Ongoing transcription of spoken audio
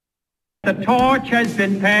The torch has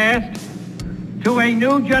been passed to a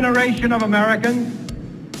new generation of Americans.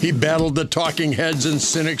 He battled the talking heads and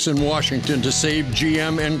cynics in Washington to save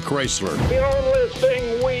GM and Chrysler. The only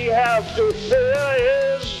thing we have to fear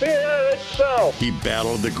is fear itself. He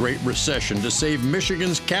battled the Great Recession to save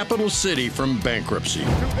Michigan's capital city from bankruptcy.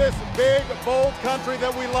 To this big, bold country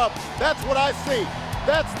that we love. That's what I see.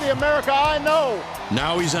 That's the America I know.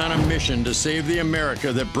 Now he's on a mission to save the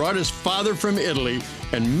America that brought his father from Italy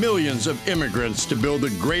and millions of immigrants to build the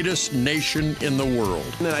greatest nation in the world.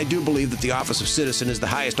 And I do believe that the office of citizen is the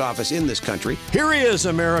highest office in this country. Here he is,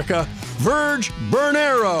 America, Virg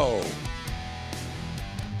Bernero.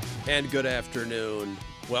 And good afternoon.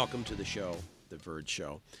 Welcome to the show, The Virg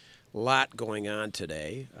Show. A lot going on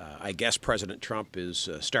today. I guess President Trump is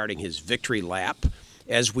starting his victory lap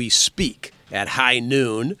as we speak at high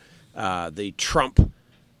noon. The Trump,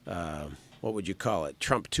 what would you call it,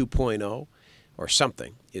 Trump 2.0 or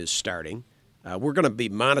something is starting. We're going to be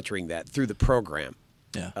monitoring that through the program.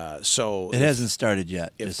 Yeah. So it hasn't started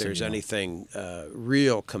yet. If there's anything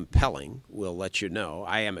real compelling, we'll let you know.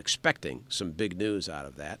 I am expecting some big news out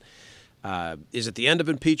of that. Is it the end of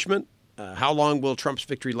impeachment? How long will Trump's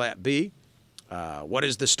victory lap be? What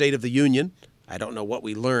is the State of the Union? I don't know what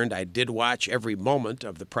we learned. I did watch every moment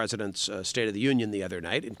of the president's State of the Union the other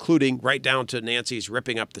night, including right down to Nancy's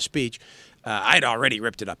ripping up the speech. I'd already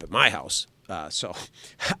ripped it up at my house. So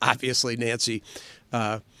obviously Nancy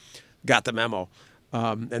got the memo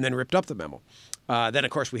and then ripped up the memo. Then,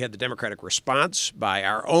 of course, we had the Democratic response by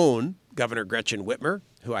our own Governor Gretchen Whitmer,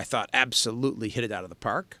 who I thought absolutely hit it out of the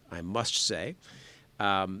park, I must say.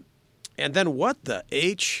 And then what the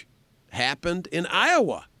H happened in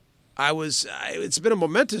Iowa? It's been a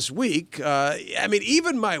momentous week.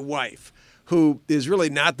 Even my wife, who is really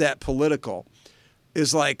not that political,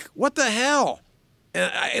 is like, what the hell?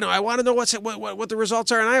 And I want to know what the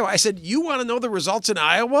results are in Iowa. I said, you want to know the results in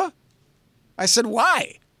Iowa? I said,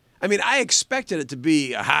 why? I expected it to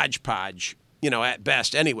be a hodgepodge, at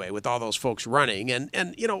best anyway, with all those folks running.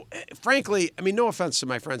 And frankly, no offense to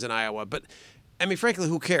my friends in Iowa, but, frankly,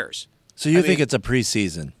 who cares? So you think it's a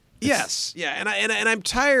preseason? Yes, yeah, and I'm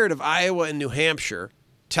tired of Iowa and New Hampshire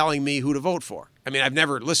telling me who to vote for. I've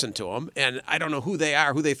never listened to them, and I don't know who they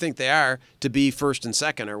are, who they think they are to be first and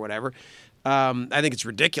second or whatever. I think it's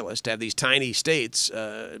ridiculous to have these tiny states,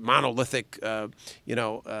 monolithic.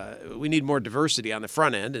 We need more diversity on the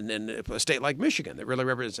front end, and a state like Michigan that really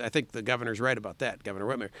represents. I think the governor's right about that, Governor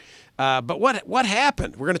Whitmer. But what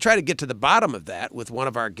happened? We're going to try to get to the bottom of that with one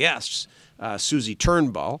of our guests, Susie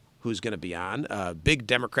Turnbull, who's going to be on, big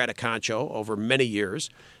Democratic honcho over many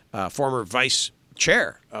years, former vice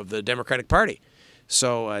chair of the Democratic Party.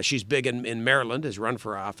 So she's big in Maryland, has run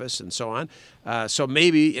for office and so on. So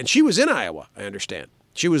maybe, and she was in Iowa, I understand.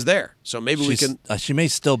 She was there. So maybe we can. She may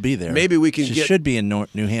still be there. Maybe we can. She should be in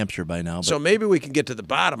New Hampshire by now. But. So maybe we can get to the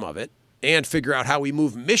bottom of it and figure out how we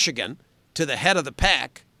move Michigan to the head of the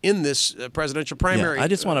pack in this presidential primary. Yeah, I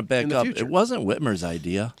just want to back up. Future. It wasn't Whitmer's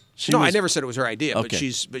idea. I never said it was her idea,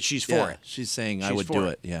 okay. but she's for it. She's saying I would do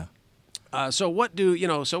it. Yeah. So what?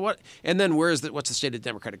 And then what's the state of the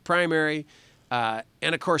Democratic primary?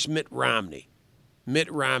 And of course, Mitt Romney.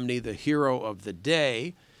 Mitt Romney, the hero of the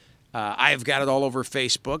day. I've got it all over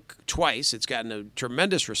Facebook twice. It's gotten a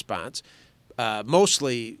tremendous response.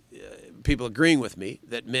 Mostly people agreeing with me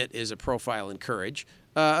that Mitt is a profile in courage.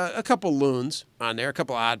 A couple loons on there, a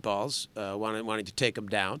couple oddballs wanting to take him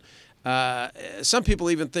down. Some people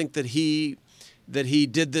even think that he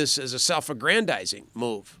did this as a self-aggrandizing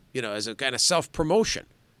move, as a kind of self-promotion.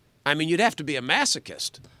 You'd have to be a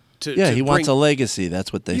masochist. He wants a legacy.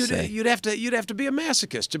 That's what they say. You'd have to be a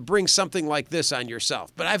masochist to bring something like this on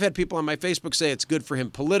yourself. But I've had people on my Facebook say it's good for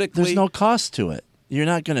him politically. There's no cost to it. You're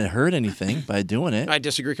not going to hurt anything by doing it. I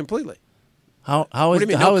disagree completely. How what do you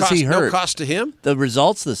mean, how no is cost, he hurt? No cost to him? The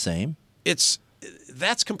result's the same.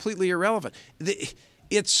 That's completely irrelevant.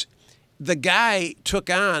 The guy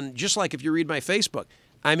took on, just like if you read my Facebook.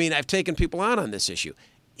 I've taken people on this issue.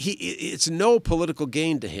 It's no political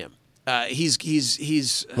gain to him.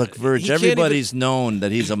 He's Look, Virg, everybody's known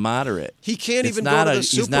that he's a moderate. He can't even go to the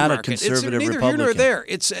supermarket. He's not a conservative it's neither Republican. Here nor there.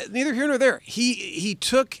 It's neither here nor there. He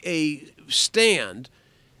took a stand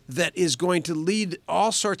that is going to lead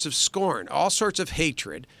all sorts of scorn, all sorts of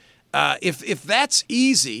hatred. If that's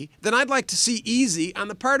easy, then I'd like to see easy on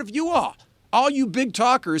the part of you all. All you big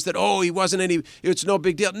talkers that, it's no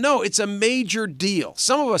big deal. No, it's a major deal.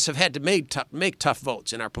 Some of us have had to make tough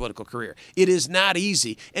votes in our political career. It is not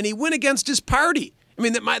easy. And he went against his party.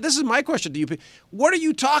 This is my question to you. What are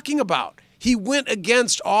you talking about? He went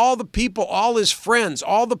against all the people, all his friends,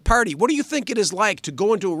 all the party. What do you think it is like to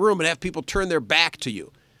go into a room and have people turn their back to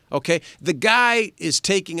you? Okay, the guy is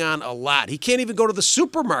taking on a lot. He can't even go to the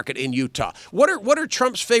supermarket in Utah. What are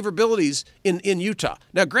Trump's favorabilities in Utah?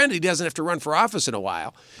 Now, granted, he doesn't have to run for office in a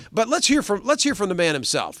while, but let's hear from the man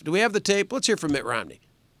himself. Do we have the tape? Let's hear from Mitt Romney.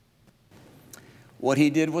 What he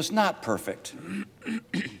did was not perfect.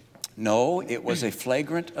 No, it was a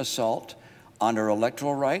flagrant assault on our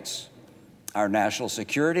electoral rights, our national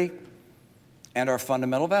security, and our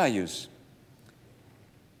fundamental values.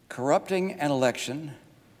 Corrupting an election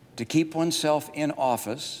to keep oneself in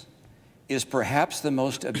office is perhaps the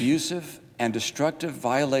most abusive and destructive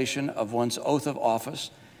violation of one's oath of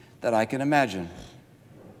office that I can imagine.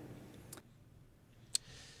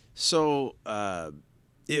 So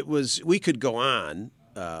we could go on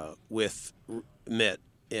with Mitt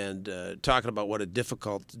and talking about what a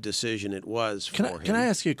difficult decision it was for him. Can I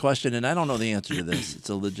ask you a question? And I don't know the answer to this. It's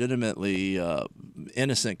a legitimately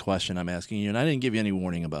innocent question I'm asking you, and I didn't give you any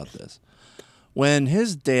warning about this. When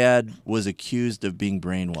his dad was accused of being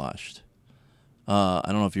brainwashed, I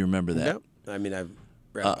don't know if you remember that. Yep. I mean, I've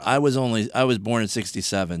read about I was born in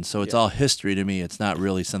 '67, so it's all history to me. It's not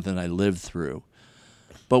really something I lived through.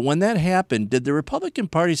 But when that happened, did the Republican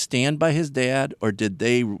Party stand by his dad, or did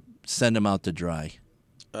they send him out to dry?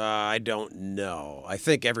 I don't know. I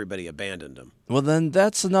think everybody abandoned him. Well, then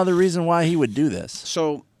that's another reason why he would do this.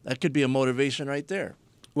 So that could be a motivation right there.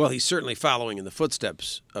 Well, he's certainly following in the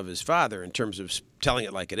footsteps of his father in terms of telling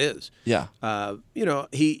it like it is. Yeah.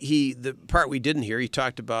 The part we didn't hear, he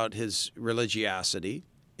talked about his religiosity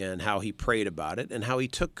and how he prayed about it and how he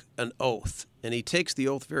took an oath. And he takes the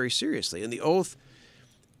oath very seriously. And the oath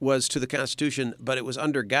was to the Constitution, but it was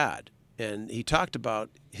under God. And he talked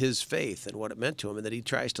about his faith and what it meant to him and that he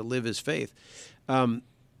tries to live his faith.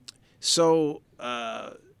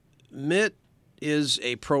 Mitt is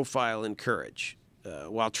a profile in courage.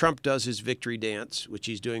 While Trump does his victory dance, which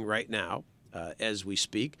he's doing right now as we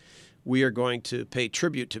speak, we are going to pay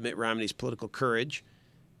tribute to Mitt Romney's political courage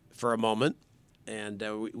for a moment. And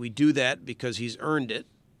we do that because he's earned it.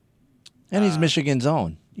 And he's Michigan's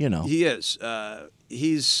own, you know. He is.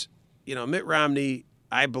 Mitt Romney,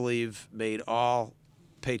 I believe, made all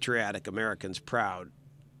patriotic Americans proud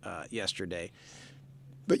yesterday.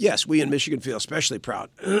 But yes, we in Michigan feel especially proud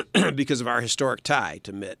because of our historic tie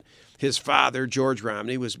to Mitt. His father, George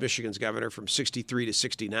Romney, was Michigan's governor from 63 to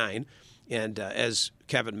 69, and as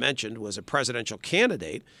Kevin mentioned, was a presidential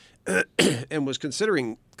candidate and was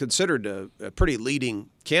considered a pretty leading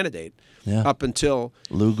candidate up until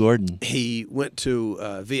Lou Gordon. He went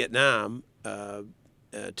to Vietnam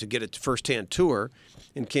to get a firsthand tour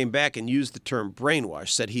and came back and used the term brainwash,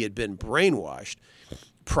 said he had been brainwashed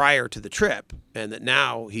prior to the trip and that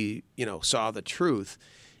now he, saw the truth.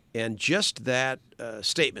 And just that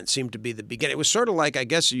statement seemed to be the beginning. It was sort of like, I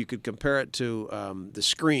guess you could compare it to the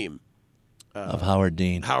Scream. Of Howard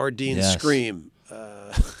Dean. Howard Dean's yes. Scream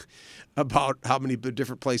about how many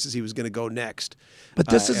different places he was going to go next. But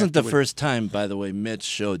this isn't the first time, by the way, Mitch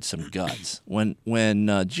showed some guts. When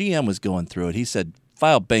GM was going through it, he said,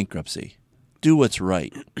 file bankruptcy. Do what's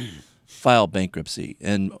right. File bankruptcy.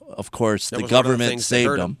 And, of course, the government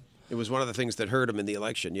saved him. It was one of the things that hurt him in the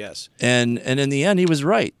election, yes. And in the end, he was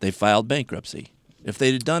right. They filed bankruptcy. If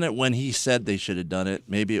they'd have done it when he said they should have done it,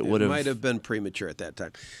 maybe it would have. It might have been premature at that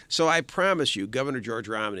time. So I promise you, Governor George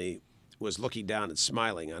Romney was looking down and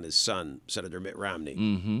smiling on his son, Senator Mitt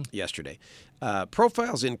Romney, yesterday.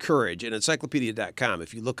 Profiles in Courage, and Encyclopedia.com,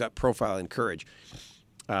 if you look up Profile in Courage,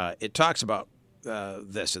 it talks about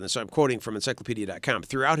this, and so I'm quoting from Encyclopedia.com.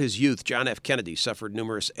 Throughout his youth, John F. Kennedy suffered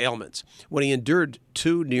numerous ailments. When he endured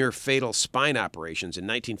 2 near-fatal spine operations in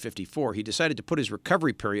 1954, he decided to put his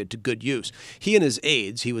recovery period to good use. He and his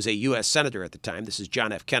aides, he was a U.S. Senator at the time, this is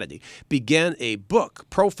John F. Kennedy, began a book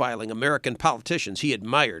profiling American politicians he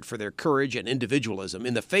admired for their courage and individualism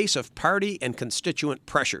in the face of party and constituent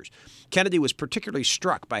pressures. Kennedy was particularly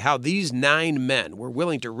struck by how these 9 men were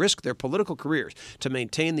willing to risk their political careers to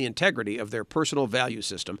maintain the integrity of their personal value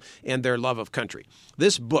system and their love of country.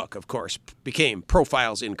 This book, of course, became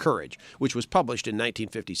Profiles in Courage, which was published in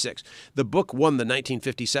 1956. The book won the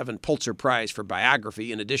 1957 Pulitzer Prize for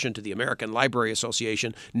Biography in addition to the American Library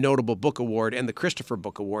Association Notable Book Award and the Christopher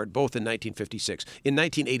Book Award, both in 1956. In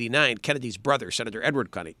 1989, Kennedy's brother, Senator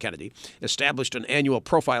Edward Kennedy, established an annual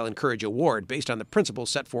Profile in Courage Award based on the principles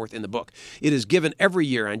set forth in the book. It is given every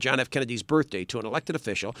year on John F. Kennedy's birthday to an elected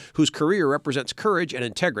official whose career represents courage and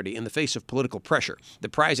integrity in the face of political pressure. The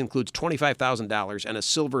prize includes $25,000 and a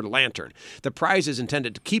silver lantern. The prize is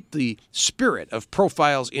intended to keep the spirit of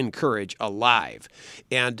Profiles in Courage alive.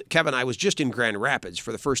 And Kevin, I was just in Grand Rapids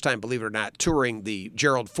for the first time, believe it or not, touring the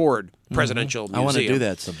Gerald Ford Presidential Museum. I want to do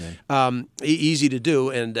that someday. Easy to do.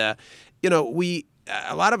 And,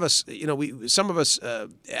 a lot of us, some of us,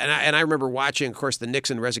 and I remember watching, of course, the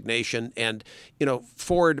Nixon resignation, and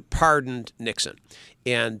Ford pardoned Nixon,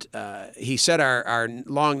 and he said our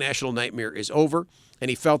long national nightmare is over, and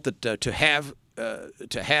he felt that to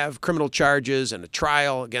have criminal charges and a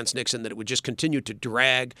trial against Nixon, that it would just continue to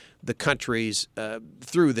drag the countries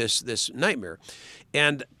through this nightmare.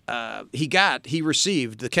 And he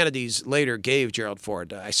received, the Kennedys later gave Gerald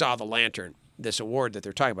Ford, I saw the lantern, this award that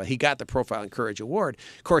they're talking about. He got the Profile and Courage Award.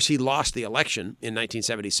 Of course, he lost the election in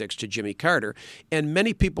 1976 to Jimmy Carter, and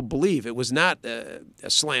many people believe it was not a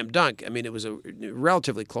slam dunk. I mean, it was a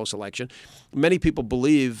relatively close election. Many people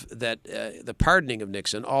believe that the pardoning of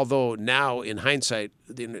Nixon, although now in hindsight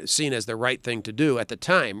seen as the right thing to do, at the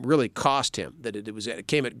time really cost him, that it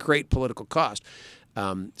came at great political cost,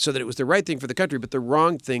 so that it was the right thing for the country, but the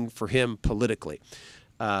wrong thing for him politically.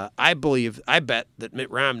 I bet that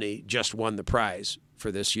Mitt Romney just won the prize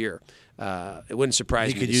for this year. It wouldn't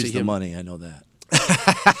surprise me to see him. He could use the money, I know that.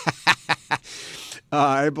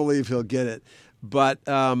 I believe he'll get it. But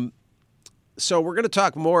so we're going to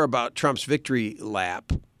talk more about Trump's victory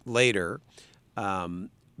lap later.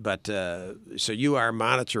 But so you are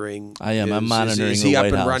monitoring. I am. I'm monitoring is the he White up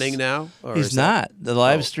and House. running now? He's not. The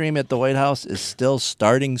live stream at the White House is still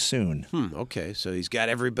starting soon. Okay, so he's got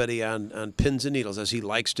everybody on pins and needles, as he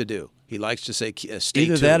likes to do. He likes to say, stay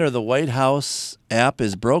Either tuned. that or the White House app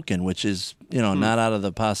is broken, which is not out of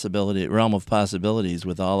the realm of possibilities,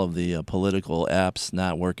 with all of the political apps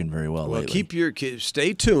not working very well lately.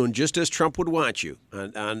 Stay tuned, just as Trump would want you,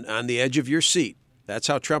 on the edge of your seat. That's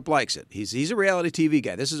how Trump likes it. He's a reality TV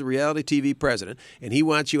guy. This is a reality TV president, and he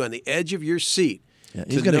wants you on the edge of your seat. Yeah,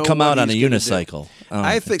 he's going to come out on a unicycle.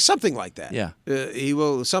 I think something like that. Yeah, he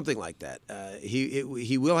will, something like that.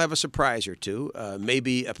 He will have a surprise or two,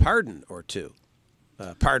 maybe a pardon or two.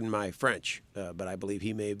 Pardon my French, but I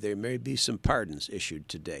believe there may be some pardons issued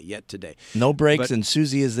today. No breaks, and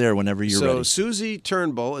Susie is there whenever you're ready. So Susie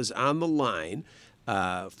Turnbull is on the line,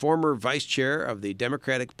 former vice chair of the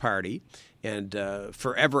Democratic Party, and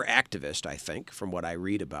forever activist, I think, from what I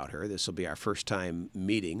read about her. This will be our first time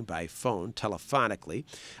meeting by phone, telephonically.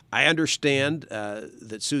 I understand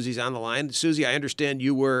that Susie's on the line. Susie, I understand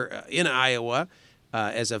you were in Iowa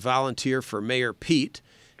as a volunteer for Mayor Pete,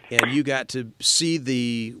 and you got to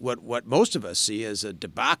see what most of us see as a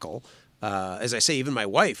debacle. As I say, even my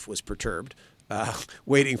wife was perturbed.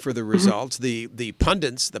 Waiting for the results. The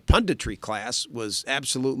punditry class was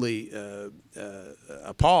absolutely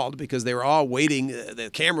appalled because they were all waiting. The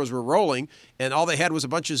cameras were rolling, and all they had was a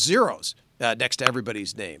bunch of zeros next to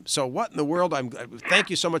everybody's name. So what in the world? Thank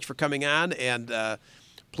you so much for coming on, and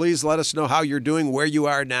please let us know how you're doing, where you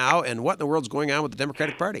are now, and what in the world's going on with the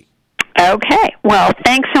Democratic Party. Okay. Well,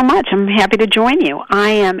 thanks so much. I'm happy to join you. I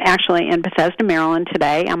am actually in Bethesda, Maryland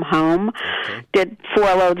today. I'm home. Okay. Did 4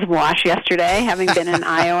 loads of wash yesterday, having been in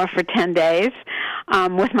Iowa for 10 days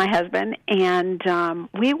with my husband. And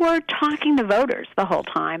we were talking to voters the whole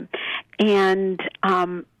time. And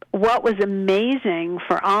what was amazing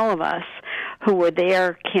for all of us who were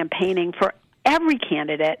there campaigning for every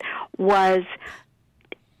candidate was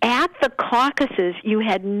at the caucuses, you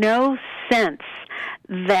had no sense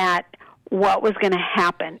that what was going to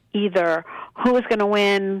happen, either who was going to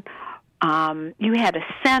win. You had a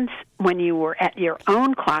sense when you were at your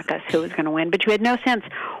own caucus who was going to win, but you had no sense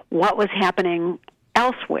what was happening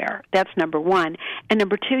elsewhere. That's number one. And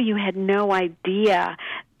number two, you had no idea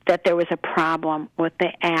that there was a problem with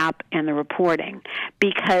the app and the reporting,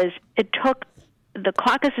 because the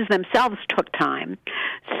caucuses themselves took time.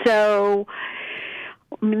 So,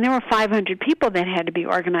 there were 500 people that had to be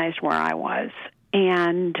organized where I was.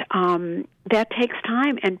 And that takes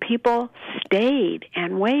time, and people stayed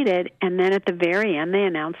and waited, and then at the very end they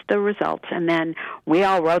announced the results, and then we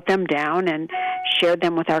all wrote them down and shared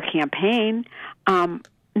them with our campaign,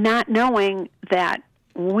 not knowing that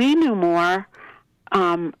we knew more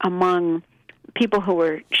among people who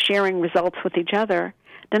were sharing results with each other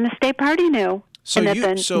than the state party knew. And that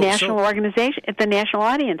the national organization, the national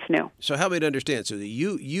audience knew. So help me to understand. So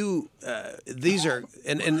these are,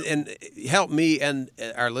 and help me and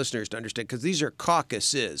our listeners to understand, because these are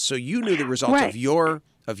caucuses. So you knew the results right. of your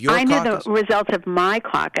I caucus? knew the results of my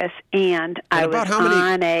caucus, and I was on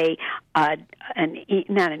not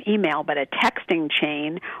an email, but a texting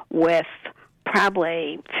chain with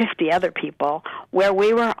probably 50 other people, where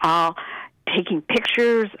we were all taking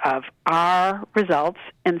pictures of our results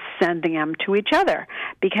and sending them to each other.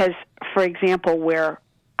 Because, for example, where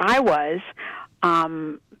I was,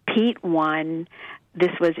 Pete won.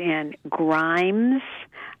 This was in Grimes,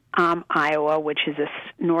 Iowa, which is a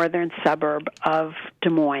northern suburb of Des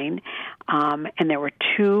Moines, and there were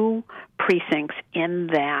 2 precincts in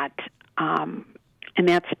that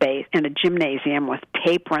space, in a gymnasium with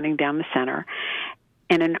tape running down the center.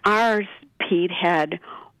 And in ours, Pete had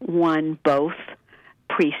won both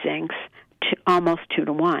precincts to almost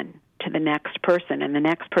 2-1 to the next person, and the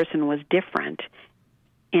next person was different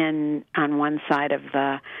on one side of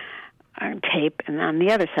the tape and on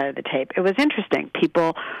the other side of the tape. It was interesting.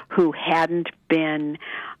 People who hadn't been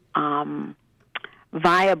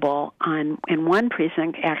viable in one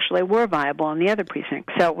precinct actually were viable in the other precinct.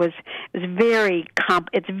 So it was very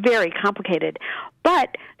complicated.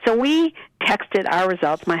 But so we texted our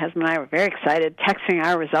results. My husband and I were very excited texting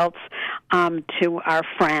our results to our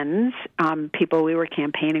friends, people we were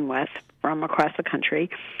campaigning with from across the country,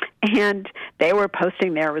 and they were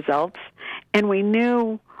posting their results, and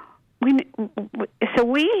so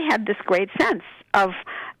we had this great sense of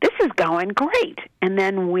this is going great. And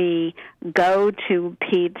then we go to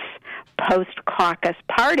Pete's post-caucus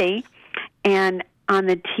party, and on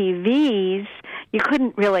the TVs, you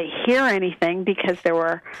couldn't really hear anything because there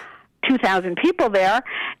were 2,000 people there,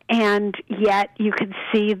 and yet you could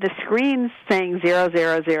see the screens saying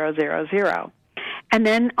 00000. And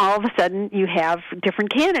then all of a sudden you have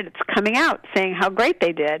different candidates coming out saying how great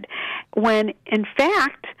they did, when in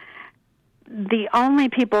fact the only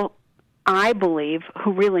people, I believe,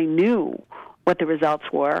 who really knew what the results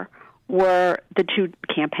were the 2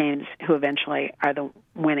 campaigns who eventually are the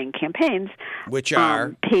winning campaigns, which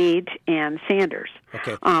are Pete and Sanders.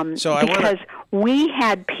 Okay, because we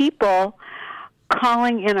had people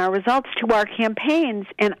calling in our results to our campaigns,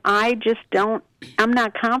 and I'm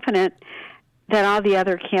not confident that all the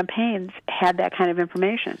other campaigns had that kind of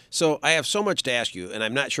information. So I have so much to ask you, and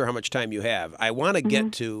I'm not sure how much time you have. I want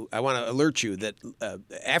to I want to alert you that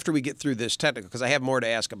after we get through this technical, because I have more to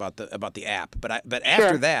ask about the app. But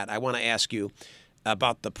after that, I want to ask you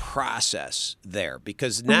about the process there,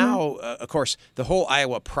 because now, of course, the whole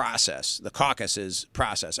Iowa process, the caucuses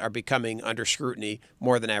process, are becoming under scrutiny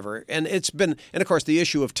more than ever. And of course, the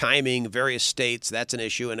issue of timing, various states, that's an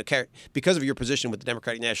issue. And because of your position with the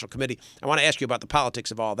Democratic National Committee, I want to ask you about the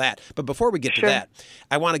politics of all that. But before we get to that,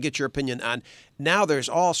 I want to get your opinion on, now there's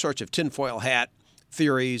all sorts of tinfoil hat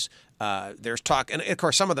theories. There's talk, and of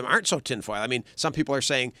course, some of them aren't so tinfoil. I mean, some people are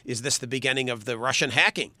saying, is this the beginning of the Russian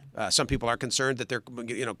hacking? Some people are concerned that there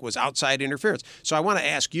was outside interference. So I want to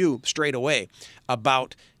ask you straight away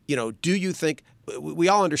about, do you think, we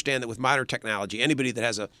all understand that with modern technology, anybody that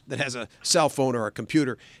has a cell phone or a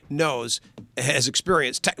computer has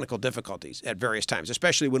experienced technical difficulties at various times,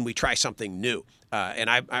 especially when we try something new. And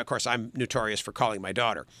of course, I'm notorious for calling my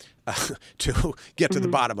daughter to get to the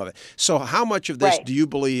bottom of it. So how much of this do you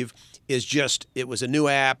believe is just, it was a new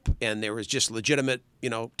app and there was just legitimate,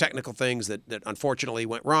 technical things that unfortunately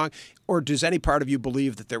went wrong? Or does any part of you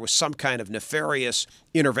believe that there was some kind of nefarious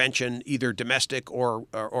intervention, either domestic or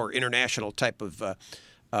international type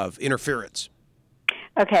of interference?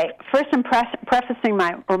 Okay, first I'm prefacing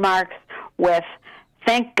my remarks with,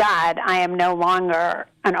 thank God I am no longer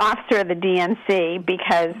an officer of the DNC,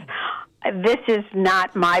 because this is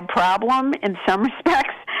not my problem in some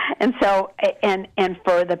respects. And so, and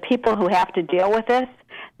for the people who have to deal with this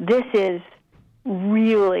is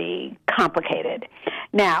really complicated.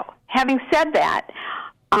 Now, having said that,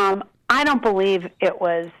 I don't believe it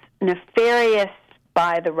was nefarious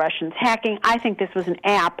by the Russians hacking. I think this was an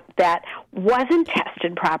app that wasn't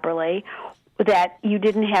tested properly, that you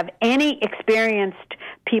didn't have any experienced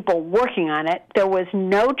people working on it. There was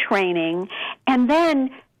no training. And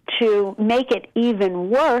then to make it even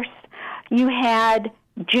worse, you had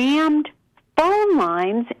jammed phone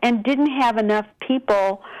lines and didn't have enough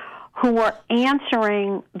people who were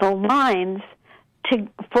answering the lines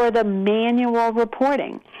for the manual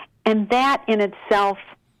reporting. And that in itself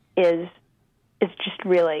is just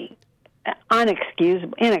really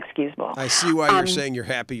inexcusable. I see why you're saying you're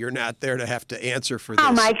happy you're not there to have to answer for this.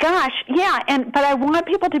 Oh my gosh, yeah, but I want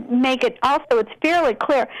people to make it also, it's fairly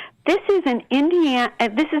clear. This is an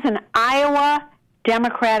Iowa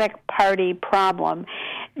Democratic Party problem,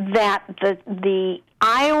 that the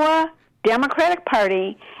Iowa Democratic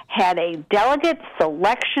Party had a delegate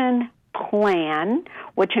selection plan,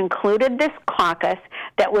 which included this caucus,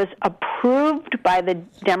 that was approved by the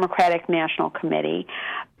Democratic National Committee,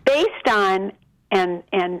 based on,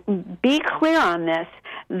 and be clear on this,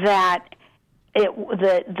 that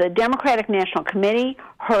the Democratic National Committee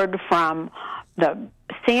heard from the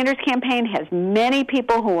Sanders campaign, has many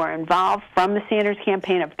people who were involved from the Sanders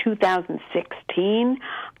campaign of 2016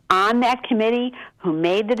 on that committee who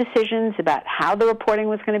made the decisions about how the reporting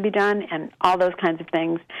was going to be done and all those kinds of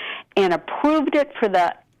things, and approved it for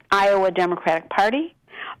the Iowa Democratic Party.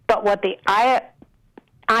 But what the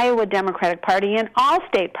Iowa Democratic Party and all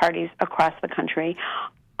state parties across the country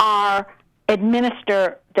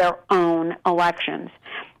administer their own elections.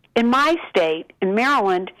 In my state, in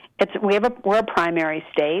Maryland, we're a primary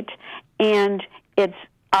state, and it's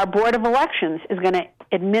our Board of Elections is going to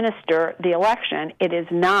administer the election. It is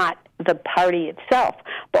not the party itself.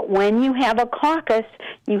 But when you have a caucus,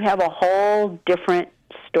 you have a whole different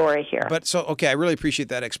story here. But okay, I really appreciate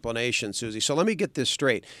that explanation, Susie. So let me get this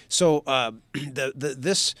straight. So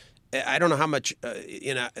this. I don't know how much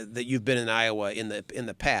that you've been in Iowa in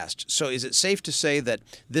the past. So is it safe to say that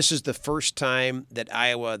this is the first time that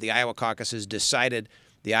the Iowa caucus has decided,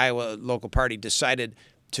 the Iowa local party decided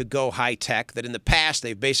to go high tech? That in the past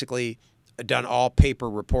they've basically done all paper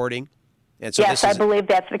reporting. And so yes, I believe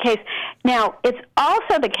that's the case. Now, it's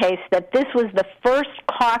also the case that this was the first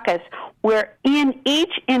caucus where in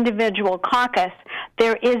each individual caucus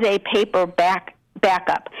there is a paper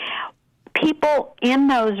backup. People in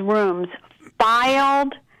those rooms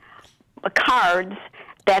filed cards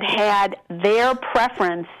that had their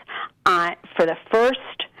preference for the first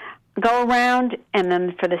go-around and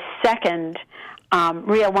then for the second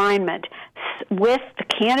realignment with the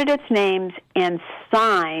candidates' names and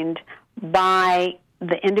signed by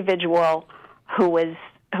the individual who was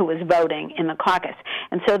voting in the caucus.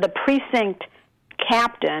 And so the precinct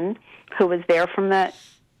captain, who was there from the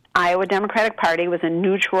Iowa Democratic Party, was a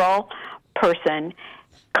neutral person,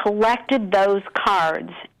 collected those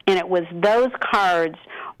cards, and it was those cards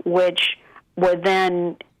which were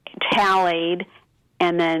then tallied,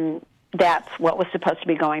 and then that's what was supposed to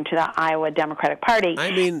be going to the Iowa Democratic Party.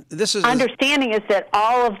 I mean, this is understanding is that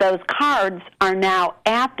all of those cards are now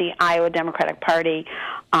at the Iowa Democratic Party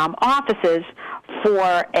offices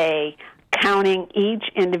for counting each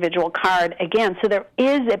individual card again. So there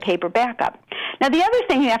is a paper backup. Now, the other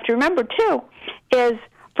thing you have to remember too is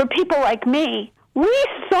for people like me, we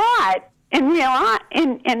saw it in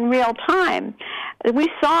real time. We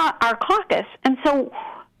saw our caucus, and so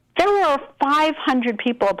there were 500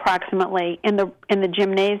 people approximately in the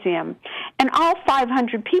gymnasium, and all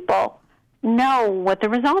 500 people know what the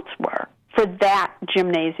results were for that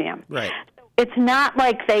gymnasium. Right. It's not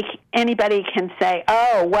like anybody can say,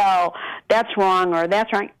 "Oh, well, that's wrong" or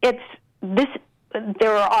 "That's wrong."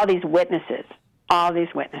 There are all these witnesses.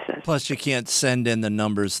 Plus, you can't send in the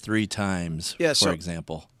numbers 3 times, for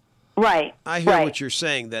example. Right. I hear what you're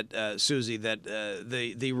saying, that Susie, that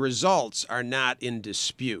the results are not in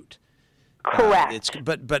dispute. Correct.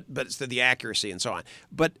 But it's the accuracy and so on.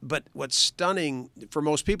 But what's stunning for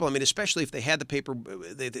most people, I mean, especially if they had the paper,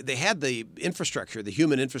 they had the infrastructure, the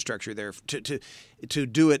human infrastructure there to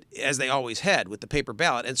do it as they always had with the paper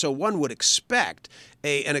ballot. And so one would expect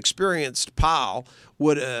an experienced POL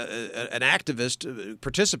an activist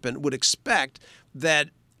participant would expect that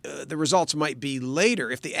the results might be later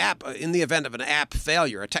if the app, in the event of an app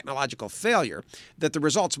failure, a technological failure, that the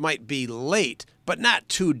results might be late, but not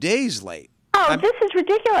 2 days late. Oh, this is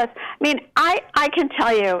ridiculous. I mean, I can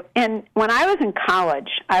tell you, when I was in college,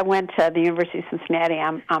 I went to the University of Cincinnati.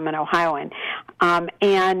 I'm an Ohioan.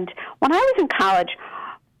 And when I was in college,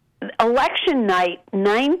 election night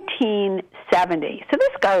 1970, so this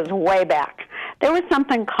goes way back, there was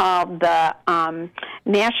something called the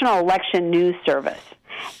National Election News Service.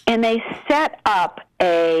 And they set up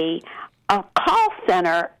a call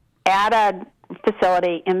center at a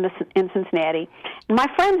facility in Cincinnati. And my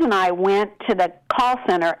friends and I went to the call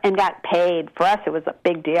center and got paid. For us, it was a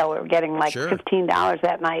big deal. We were getting like $15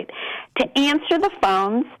 that night to answer the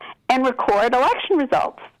phones and record election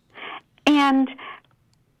results. And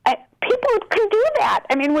people can do that.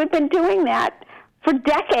 I mean, we've been doing that for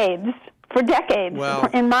decades. Well,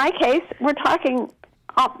 in my case, we're talking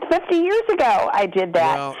 50 years ago I did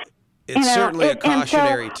that. Well, it's certainly a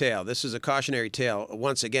cautionary tale. This is a cautionary tale.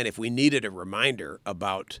 Once again, if we needed a reminder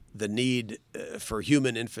about the need for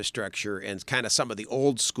human infrastructure and kind of some of the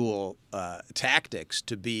old school tactics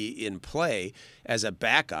to be in play as a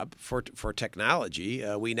backup for technology,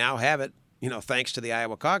 we now have it, thanks to the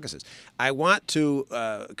Iowa caucuses. I want to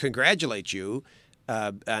congratulate you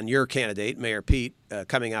on your candidate, Mayor Pete,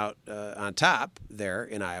 coming out on top there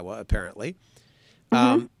in Iowa, apparently.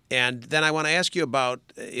 Mm-hmm. And then I want to ask you about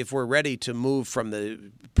if we're ready to move from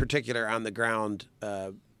the particular on-the-ground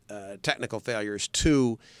technical failures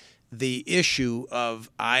to the issue of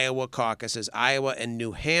Iowa caucuses, Iowa and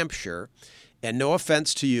New Hampshire. And no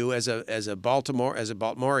offense to you as a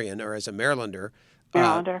Baltimorean or as a Marylander.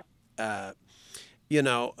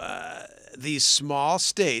 these small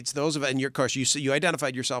states, those of, and of course you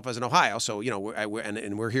identified yourself as an Ohio, so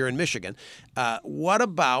and we're here in Michigan. What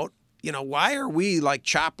about, why are we like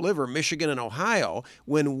chopped liver, Michigan and Ohio,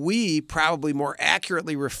 when we probably more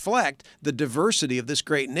accurately reflect the diversity of this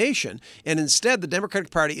great nation? And instead, the Democratic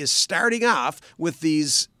Party is starting off with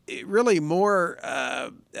these really more,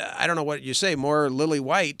 I don't know what you say, more lily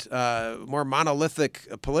white, more monolithic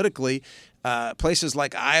politically, places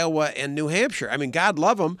like Iowa and New Hampshire. I mean, God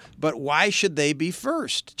love them, but why should they be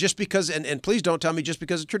first? Just because, and please don't tell me just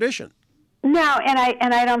because of tradition. No, and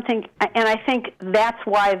I don't think, and I think that's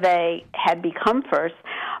why they had become first.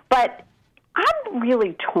 But I'm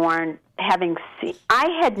really torn. I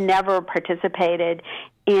had never participated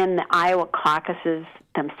in the Iowa caucuses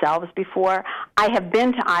themselves before. I have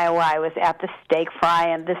been to Iowa. I was at the steak fry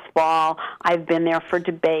and this fall. I've been there for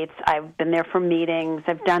debates. I've been there for meetings.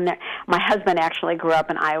 I've done that. My husband actually grew up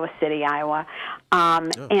in Iowa City, Iowa,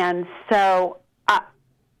 and so.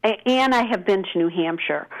 And I have been to New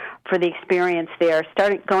Hampshire for the experience there,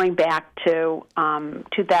 going back to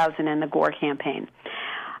 2000 and the Gore campaign.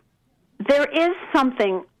 There is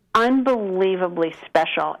something unbelievably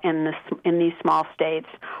special in these small states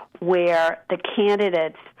where the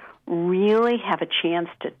candidates really have a chance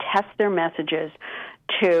to test their messages,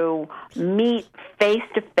 to meet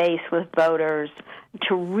face-to-face with voters,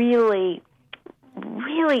 to really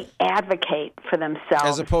advocate for themselves.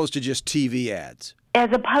 As opposed to just TV ads. As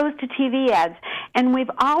opposed to TV ads. And we've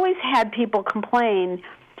always had people complain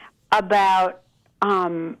about,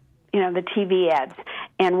 the TV ads.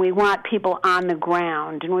 And we want people on the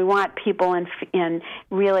ground, and we want people in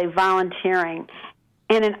really volunteering.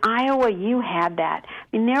 And in Iowa, you had that.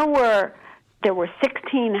 I mean, there were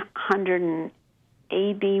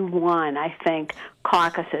 1,681, I think,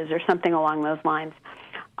 caucuses or something along those lines.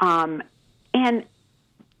 And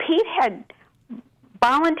Pete had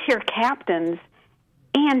volunteer captains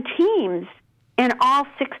and teams in all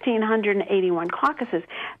 1,681 caucuses.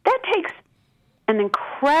 That takes an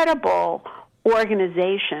incredible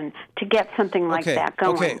organization to get something like that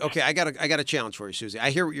going. Okay. I got a challenge for you, Susie. I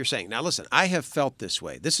hear what you're saying. Now, listen, I have felt this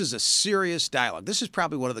way. This is a serious dialogue. This is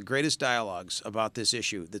probably one of the greatest dialogues about this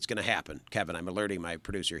issue that's going to happen. Kevin, I'm alerting my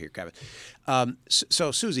producer here, Kevin.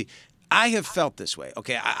 So, Susie, I have felt this way.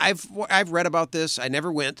 Okay, I've read about this. I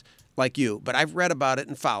never went like you, but I've read about it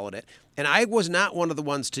and followed it. And I was not one of the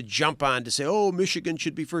ones to jump on to say, oh, Michigan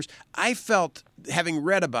should be first. I felt, having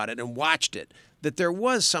read about it and watched it, that there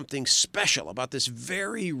was something special about this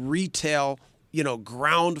very retail,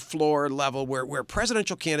 ground floor level where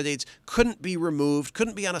presidential candidates couldn't be removed,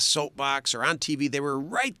 couldn't be on a soapbox or on TV. They were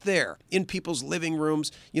right there in people's living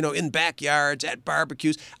rooms, in backyards, at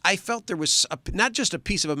barbecues. I felt there was not just a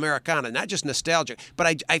piece of Americana, not just nostalgia,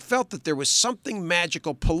 but I felt that there was something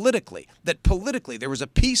magical politically, that politically there was a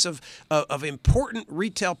piece of important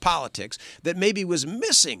retail politics that maybe was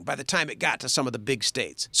missing by the time it got to some of the big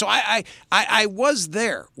states. So I was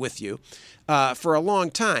there with you for a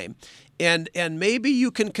long time. And maybe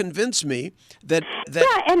you can convince me that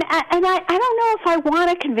yeah, and I don't know if I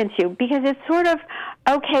want to convince you, because it's sort of,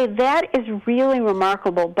 okay, that is really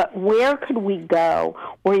remarkable, but where could we go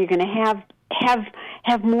where you're going to have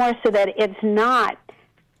more so that it's not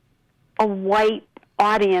a white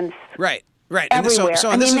audience, right? Everywhere.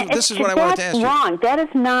 And this is what I wanted to ask you. That's wrong. That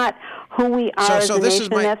is not who we are as a nation.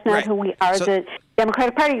 That's not who we are as a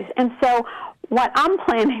Democratic Party. And so what I'm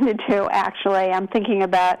planning to do, actually, I'm thinking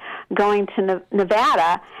about going to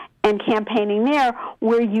Nevada and campaigning there,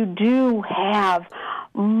 where you do have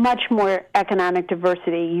much more economic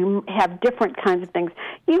diversity. You have different kinds of things.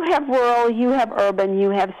 You have rural, you have urban,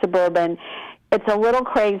 you have suburban. It's a little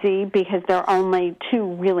crazy because there are only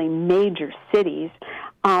two really major cities,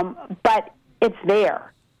 but it's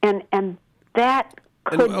there, and that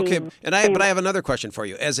could be. But I have another question for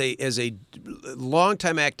you. As a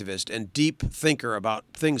longtime activist and deep thinker about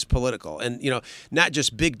things political, and not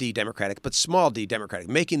just big D Democratic, but small D Democratic,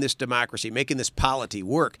 making this democracy, making this polity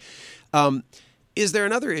work. Is there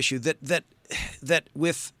another issue that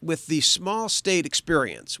with the small state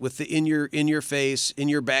experience, with the in your face, in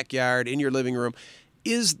your backyard, in your living room,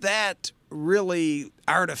 is that really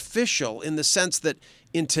artificial in the sense that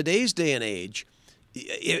in today's day and age,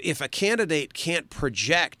 if a candidate can't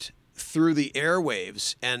project through the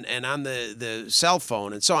airwaves and on the cell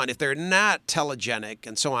phone and so on, if they're not telegenic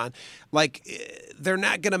and so on, they're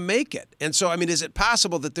not going to make it. And so, I mean, is it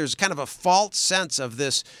possible that there's kind of a false sense of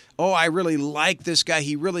this, oh, I really like this guy,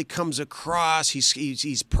 he really comes across,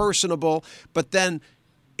 he's personable, but then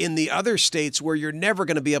in the other states where you're never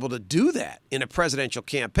going to be able to do that in a presidential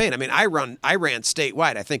campaign. I mean, I ran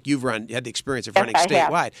statewide. I think you've had the experience of running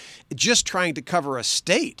statewide, just trying to cover a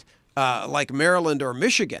state like Maryland or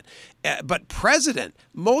Michigan. But president,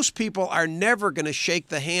 most people are never going to shake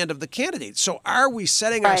the hand of the candidate. So are we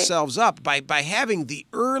setting ourselves up by having the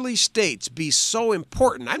early states be so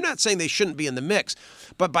important? I'm not saying they shouldn't be in the mix,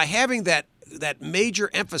 but by having that major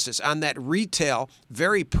emphasis on that retail,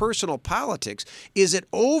 very personal politics, is it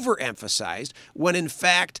overemphasized when, in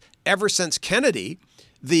fact, ever since Kennedy,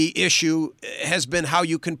 the issue has been how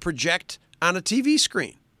you can project on a TV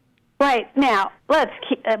screen? Right. Now, let's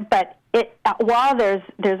keep, but while there's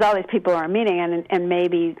all these people who are meeting, and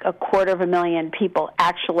maybe 250,000 people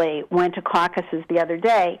actually went to caucuses the other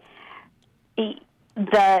day,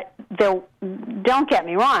 don't get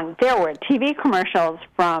me wrong, there were TV commercials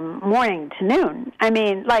from morning to noon. I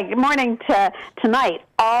mean, like morning to night,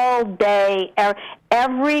 all day.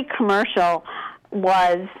 Every commercial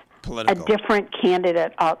was political. A different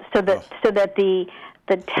candidate, so that the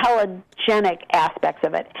telegenic aspects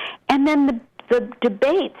of it, and then the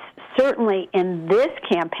debates, certainly in this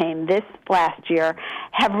campaign, this last year,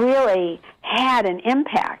 have really had an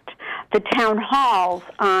impact. The town halls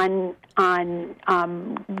on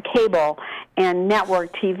cable and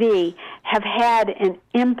network TV have had an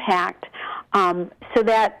impact, so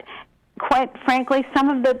that, quite frankly, some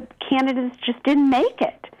of the candidates just didn't make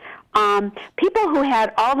it. People who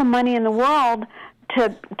had all the money in the world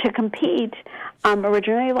to compete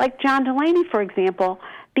originally, like John Delaney, for example,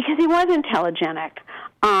 because he wasn't telegenic,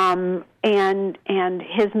 and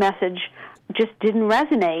his message just didn't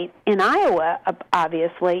resonate in Iowa,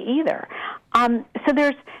 obviously, either. So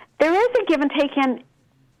there is a give and take, and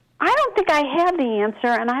I don't think I have the answer,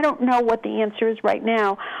 and I don't know what the answer is right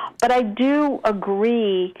now, but I do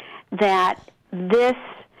agree that this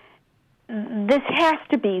has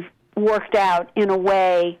to be worked out in a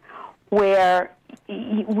way where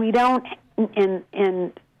we don't,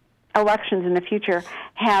 in elections in the future,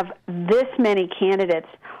 have this many candidates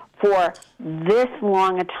for this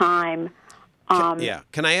long a time.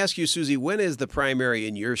 Can I ask you, Susie, when is the primary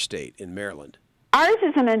in your state, in Maryland? Ours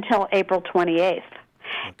isn't until April 28th. Okay.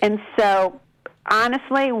 And so,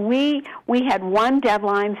 honestly, we had one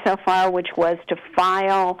deadline so far, which was to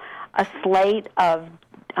file a slate of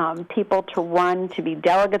people to run to be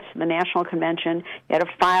delegates to the National Convention. You had to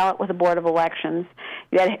file it with the Board of Elections.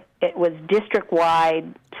 It was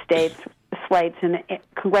district-wide slates and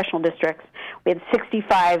congressional districts. We had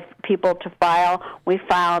 65 people to file. We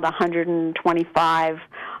filed 125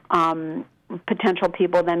 potential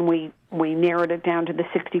people. Then we narrowed it down to the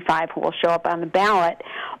 65 who will show up on the ballot.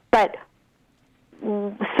 But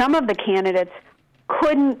some of the candidates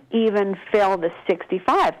couldn't even fill the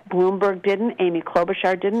 65. Bloomberg didn't. Amy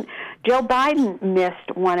Klobuchar didn't. Joe Biden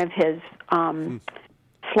missed one of his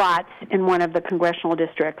slots in one of the congressional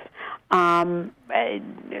districts. Tulsi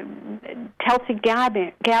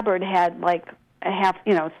Gabbard had like a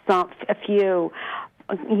few.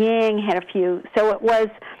 Yang had a few. So that was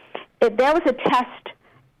a test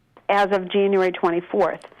as of January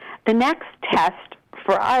 24th. The next test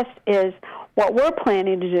for us is what we're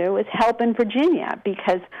planning to do is help in Virginia,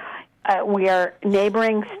 because we are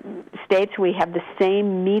neighboring states. We have the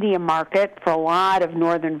same media market for a lot of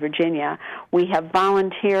Northern Virginia. We have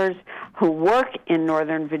volunteers who work in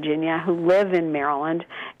Northern Virginia who live in Maryland,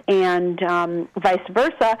 and vice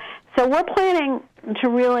versa. So we're planning to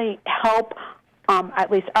really help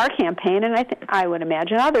at least our campaign, and I would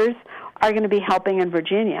imagine others are going to be helping in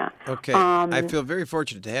Virginia. Okay. I feel very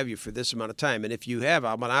fortunate to have you for this amount of time. And if you have,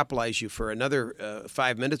 I'll monopolize you for another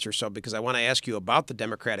 5 minutes or so, because I want to ask you about the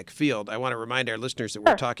Democratic field. I want to remind our listeners that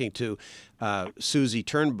we're talking to Susie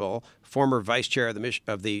Turnbull, former vice chair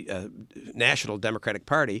of the National Democratic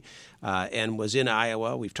Party, and was in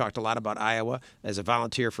Iowa. We've talked a lot about Iowa as a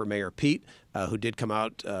volunteer for Mayor Pete, who did come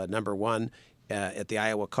out number one at the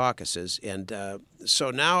Iowa caucuses. And so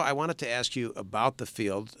now I wanted to ask you about the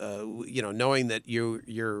field, knowing that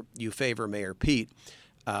you favor Mayor Pete.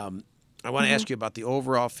 I want to ask you about the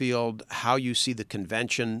overall field, how you see the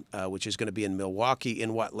convention, which is going to be in Milwaukee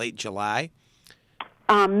in late July?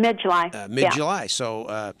 Mid-July. Mid-July.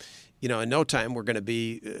 So, in no time we're going to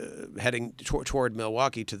be heading toward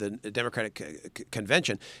Milwaukee to the Democratic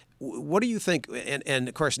convention. What do you think? And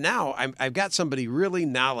of course, now I've got somebody really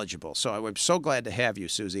knowledgeable, so I'm so glad to have you,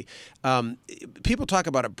 Susie. People talk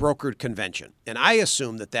about a brokered convention, and I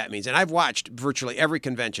assume that means, and I've watched virtually every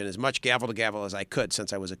convention, as much gavel to gavel as I could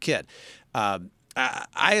since I was a kid.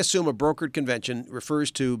 I assume a brokered convention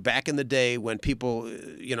refers to back in the day when people,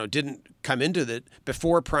 didn't come into the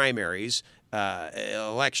before primaries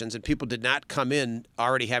elections, and people did not come in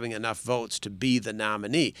already having enough votes to be the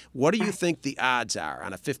nominee. What do you think the odds are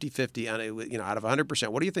on a 50-50, out of 100%?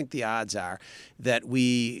 What do you think the odds are that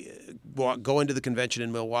we go into the convention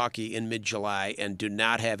in Milwaukee in mid-July and do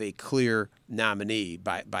not have a clear nominee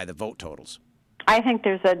by the vote totals? I think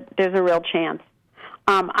there's a real chance.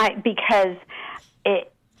 Because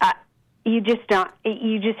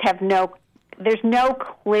there's no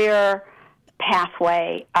clear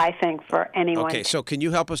pathway, I think, for anyone. Okay, so can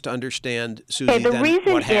you help us to understand, Susie,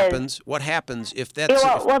 what happens if that's...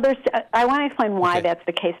 I want to explain why that's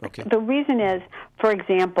the case. Okay. The reason is, for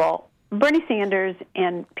example, Bernie Sanders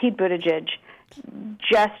and Pete Buttigieg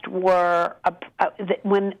just were,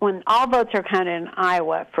 when all votes are counted in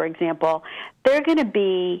Iowa, for example, they're going to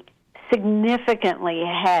be significantly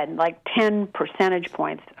ahead, like 10 percentage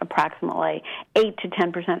points approximately, 8 to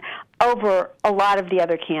 10%, over a lot of the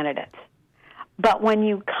other candidates. But when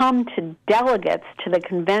you come to delegates to the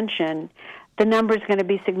convention, the number is going to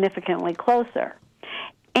be significantly closer.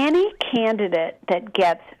 Any candidate that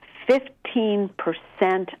gets 15%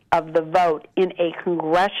 of the vote in a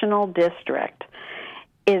congressional district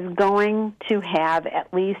is going to have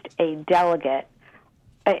at least a delegate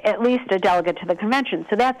to the convention.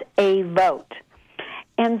 So that's a vote.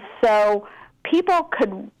 And so people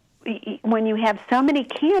could, when you have so many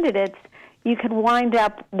candidates, you could wind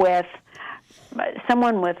up with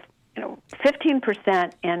someone with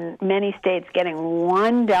 15% in many states getting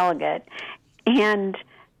one delegate, and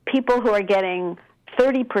people who are getting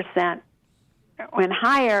 30% and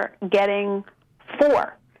higher getting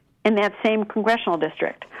 4 in that same congressional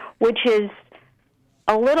district, which is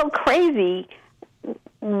a little crazy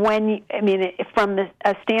from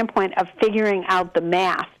a standpoint of figuring out the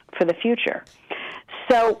math for the future.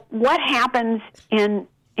 So what happens in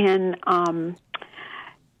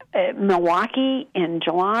Milwaukee in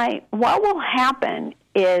July? What will happen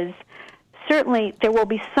is certainly there will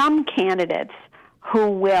be some candidates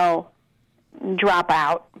who will drop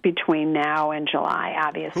out between now and July,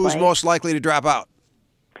 obviously. Who's most likely to drop out?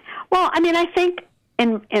 Well, I think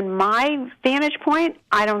in my vantage point,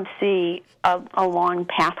 I don't see a long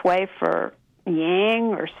pathway for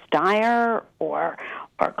Yang or Steyer or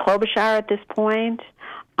Klobuchar at this point.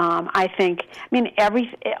 I think,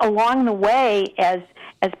 along the way, as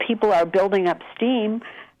people are building up steam,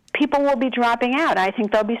 people will be dropping out. I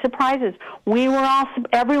think there'll be surprises.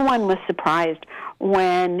 Everyone was surprised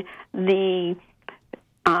when the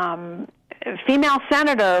female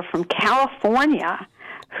senator from California,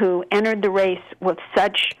 who entered the race with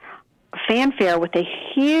such fanfare, with a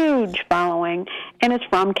huge following, and is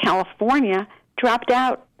from California, dropped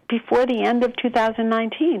out before the end of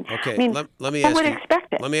 2019. Okay, let me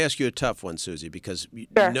expect it. Let me ask you a tough one, Susie, because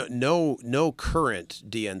sure. no current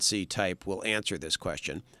DNC type will answer this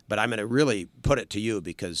question, but I'm going to really put it to you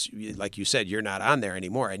because, like you said, you're not on there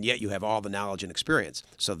anymore, and yet you have all the knowledge and experience.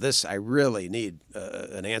 So I really need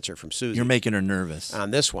an answer from Susie. You're making her nervous.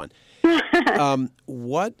 On this one.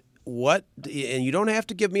 What, and you don't have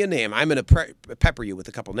to give me a name. I'm going to pepper you with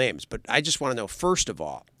a couple names, but I just want to know, first of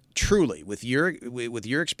all, truly, with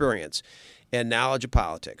your experience and knowledge of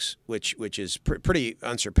politics, which is pretty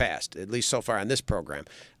unsurpassed, at least so far on this program,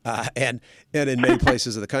 and in many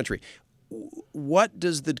places of the country, what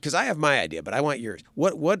does because I have my idea, but I want yours.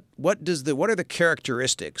 What are the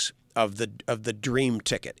characteristics of the dream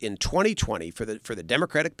ticket in 2020 for the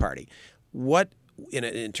Democratic Party? What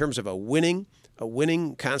in terms of a winning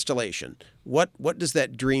constellation, what does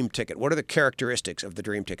that dream ticket, what are the characteristics of the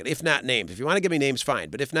dream ticket? If not names, if you want to give me names, fine.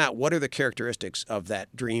 But if not, what are the characteristics of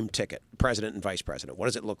that dream ticket, president and vice president? What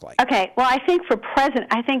does it look like? Okay, well, I think for president,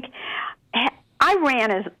 I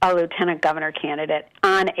ran as a lieutenant governor candidate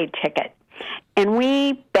on a ticket. And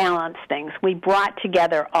we balanced things. We brought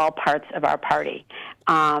together all parts of our party.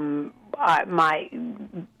 My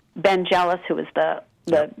Ben Jealous, who was the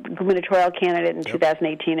gubernatorial candidate in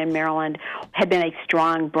 2018 in Maryland, had been a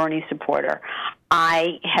strong Bernie supporter.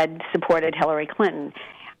 I had supported Hillary Clinton.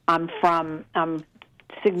 I'm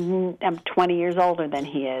 20 years older than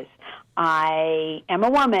he is. I am a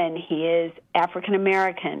woman. He is African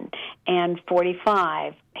American and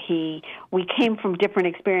 45. We came from different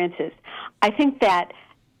experiences. I think that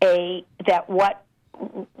what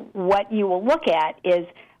you will look at is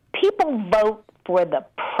people vote for the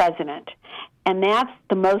president, and that's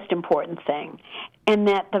the most important thing, and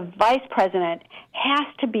that the vice president has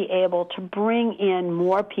to be able to bring in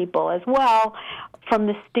more people as well, from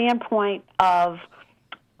the standpoint of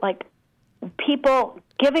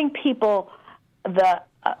giving people the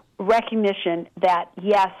recognition that,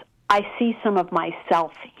 yes, I see some of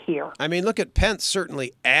myself here. I mean, look at Pence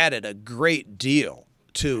certainly added a great deal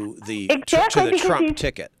to the Exactly, Trump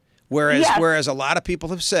ticket. Whereas a lot of people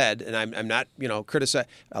have said, and I'm not, criticizing,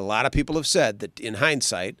 a lot of people have said that in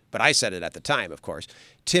hindsight, but I said it at the time, of course,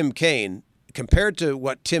 Tim Kaine, compared to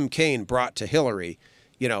what Tim Kaine brought to Hillary,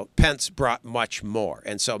 Pence brought much more.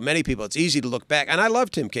 And so many people, it's easy to look back. And I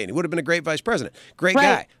love Tim Kaine. He would have been a great vice president. Great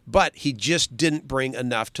guy. But he just didn't bring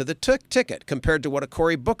enough to the ticket compared to what a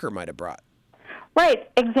Cory Booker might have brought. Right,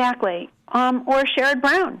 exactly. Or Sherrod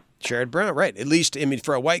Brown. Sherrod Brown, right. At least,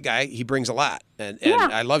 for a white guy, he brings a lot. And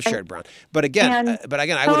I love Sherrod Brown. But again, I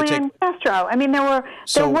would have taken Castro. I mean, there were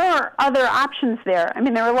other options there. I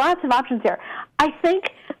mean, there were lots of options there. I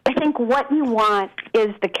think what you want is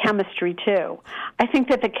the chemistry too. I think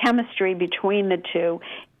that the chemistry between the two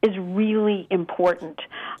is really important.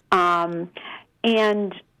 And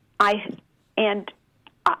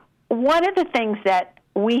one of the things that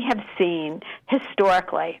we have seen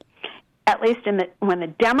historically, at least when the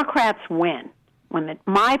Democrats win, when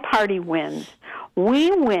my party wins,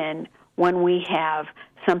 we win when we have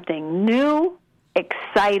something new,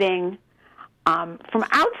 exciting, from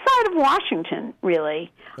outside of Washington,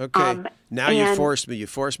 really. Okay. Now you forced me. You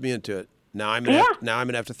forced me into it. Now I'm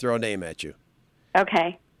gonna have to throw a name at you.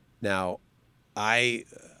 Okay. Now, I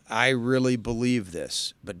really believe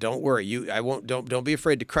this, but don't worry. I won't. Don't be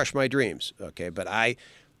afraid to crush my dreams. Okay. But I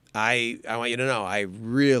want you to know I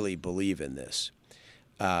really believe in this.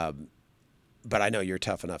 But I know you're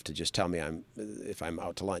tough enough to just tell me if I'm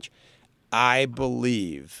out to lunch. I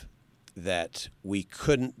believe that we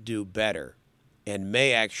couldn't do better and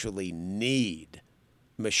may actually need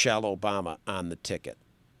Michelle Obama on the ticket.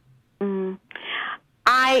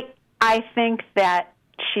 I think that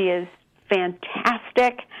she is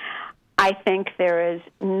fantastic. I think there is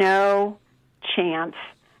no chance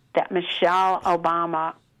that Michelle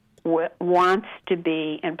Obama wants to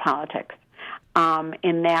be in politics.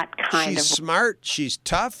 In that kind She's smart. She's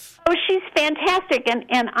tough. Oh, she's fantastic,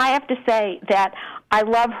 and I have to say that I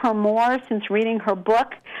love her more since reading her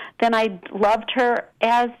book than I loved her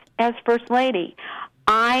as First Lady.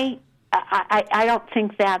 I don't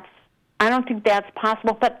think that's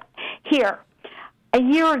possible. But here, a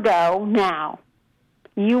year ago now,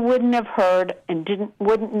 you wouldn't have heard and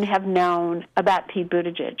wouldn't have known about Pete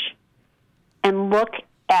Buttigieg. And look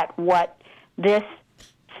at what this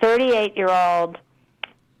 38-year-old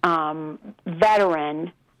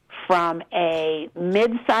veteran from a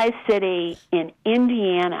mid-sized city in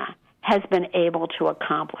Indiana has been able to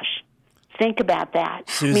accomplish. Think about that.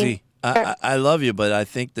 Susie, I love you, but I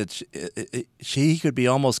think that he could be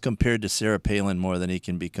almost compared to Sarah Palin more than he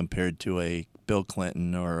can be compared to a Bill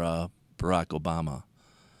Clinton or Barack Obama.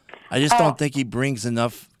 I just don't think he brings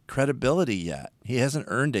enough credibility yet. He hasn't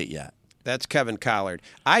earned it yet. That's Kevin Collard.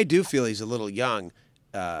 I do feel he's a little young.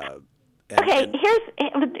 When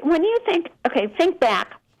you think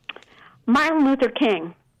back. Martin Luther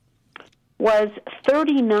King was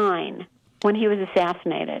 39 when he was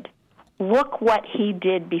assassinated. Look what he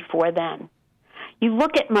did before then. You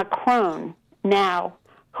look at Macron now,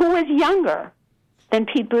 who was younger than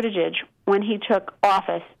Pete Buttigieg when he took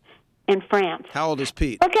office in France. How old is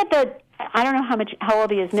Pete? Look at I don't know how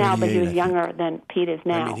old he is now, but he was younger than Pete is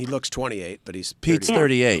now. I mean, he looks 28, but he's 38. Pete's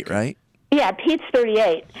 38, right? Yeah, Pete's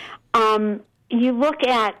 38. You look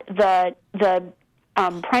at the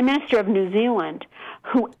Prime Minister of New Zealand,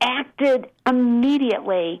 who acted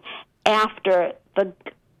immediately after the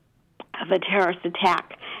terrorist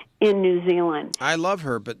attack in New Zealand. I love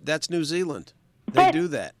her, but that's New Zealand. They do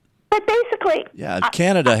that. But basically... Yeah,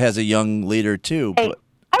 Canada has a young leader, too. I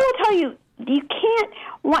will tell you, you can't...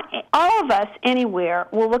 all of us anywhere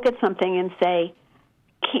will look at something and say,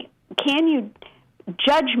 can you...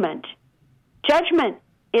 Judgment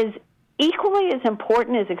is equally as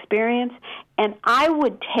important as experience, and I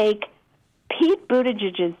would take Pete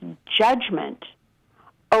Buttigieg's judgment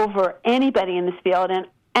over anybody in this field.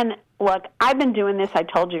 And look, I've been doing this, I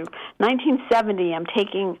told you, 1970, I'm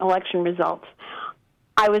taking election results.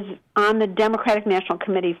 I was on the Democratic National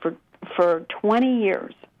Committee for 20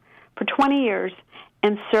 years. For 20 years,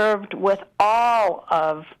 and served with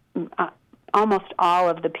almost all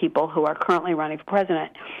of the people who are currently running for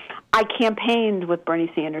president. I campaigned with Bernie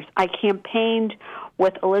Sanders. I campaigned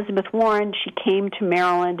with Elizabeth Warren. She came to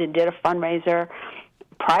Maryland and did a fundraiser,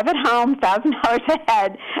 private home, $1,000 a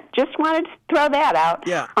head. Just wanted to throw that out.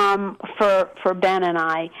 Yeah. For Ben and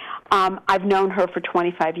I. I've known her for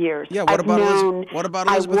 25 years. Yeah, what about Elizabeth Warren?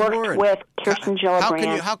 I worked with Kirsten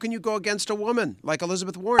Gillibrand. How can you go against a woman like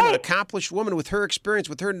Elizabeth Warren, an accomplished woman with her experience,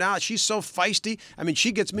 with her knowledge? She's so feisty. I mean,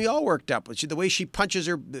 she gets me all worked up. The way she punches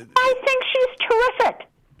her. I think she's terrific.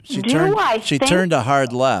 She turned a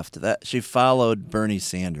hard left. She followed Bernie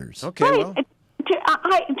Sanders. Okay, right. well.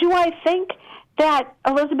 Do I think that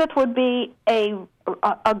Elizabeth would be a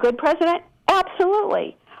good president?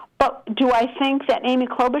 Absolutely. But do I think that Amy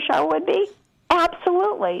Klobuchar would be?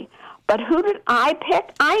 Absolutely. But who did I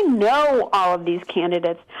pick? I know all of these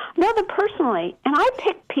candidates. I know them personally. And I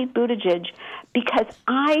picked Pete Buttigieg because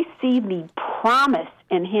I see the promise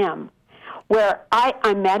in him. Where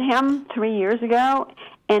I met him 3 years ago,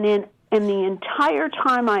 and in the entire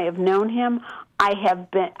time I have known him,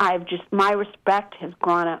 my respect has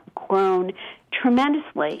grown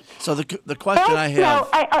tremendously. So the question I have,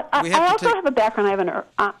 I also have a background.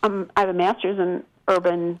 I have a master's in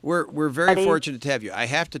urban. We're very fortunate to have you. I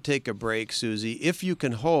have to take a break, Susie. If you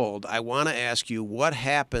can hold, I want to ask you what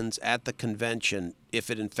happens at the convention if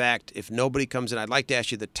nobody comes in. I'd like to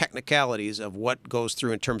ask you the technicalities of what goes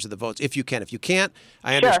through in terms of the votes. If you can,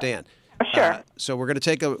 I understand. Sure. So we're going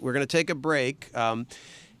to take a break.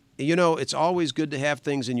 It's always good to have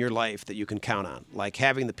things in your life that you can count on, like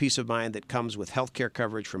having the peace of mind that comes with health care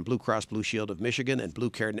coverage from Blue Cross Blue Shield of Michigan and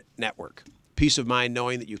Blue Care Network. Peace of mind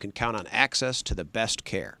knowing that you can count on access to the best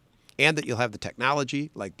care, and that you'll have the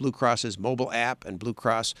technology like Blue Cross's mobile app and Blue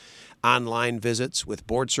Cross online visits with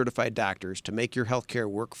board-certified doctors to make your health care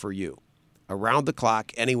work for you, around the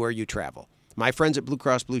clock, anywhere you travel. My friends at Blue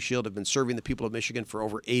Cross Blue Shield have been serving the people of Michigan for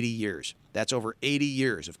over 80 years. That's over 80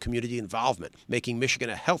 years of community involvement, making Michigan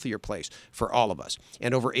a healthier place for all of us.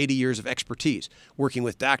 And over 80 years of expertise, working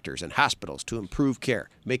with doctors and hospitals to improve care,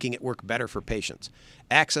 making it work better for patients.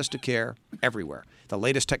 Access to care everywhere. The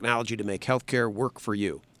latest technology to make healthcare work for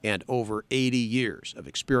you. And over 80 years of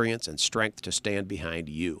experience and strength to stand behind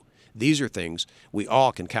you. These are things we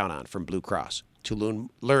all can count on from Blue Cross. To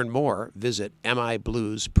learn more, visit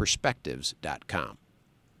mibluesperspectives.com.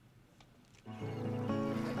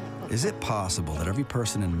 Is it possible that every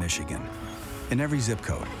person in Michigan, in every zip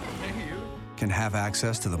code, can have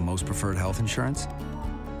access to the most preferred health insurance?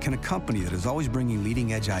 Can a company that is always bringing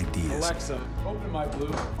leading-edge ideas Alexa, open my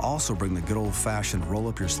Blue. also bring the good old-fashioned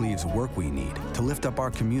roll-up-your-sleeves work we need to lift up our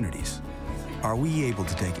communities? Are we able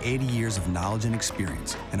to take 80 years of knowledge and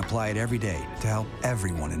experience and apply it every day to help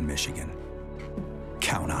everyone in Michigan?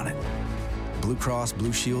 Count on it. Blue Cross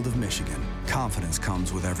Blue Shield of Michigan. Confidence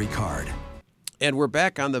comes with every card. And we're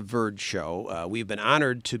back on the Virg Show. We've been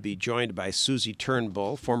honored to be joined by Susie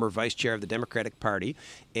Turnbull, former vice chair of the Democratic Party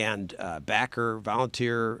and backer,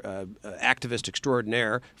 volunteer, activist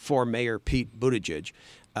extraordinaire for Mayor Pete Buttigieg.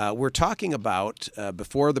 We're talking about,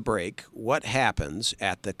 before the break, what happens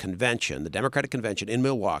at the convention, the Democratic Convention in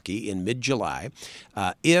Milwaukee in mid-July,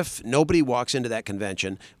 if nobody walks into that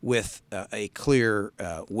convention with a clear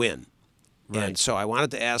win. Right. And so I wanted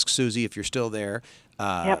to ask Susie, if you're still there,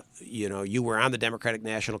 Yep. You were on the Democratic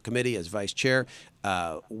National Committee as vice chair.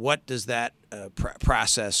 What does that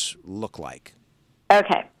process look like?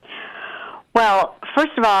 Okay. Well,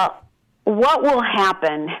 first of all, what will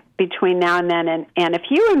happen between now and then, and if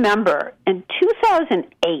you remember, in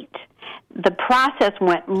 2008, the process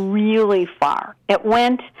went really far. It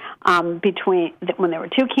went between when there were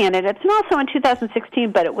two candidates, and also in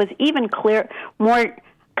 2016, but it was even more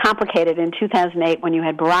complicated in 2008 when you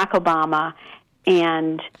had Barack Obama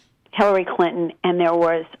and Hillary Clinton, and there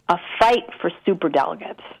was a fight for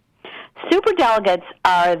superdelegates. Superdelegates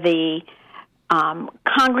are the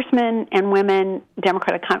congressmen and women,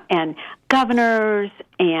 Democratic and governors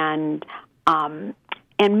and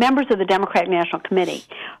members of the Democratic National Committee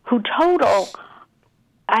who total,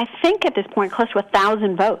 I think at this point, close to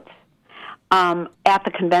 1,000 votes at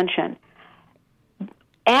the convention.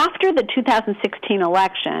 After the 2016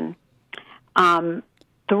 election, the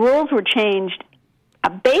rules were changed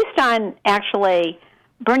based on actually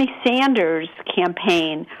Bernie Sanders'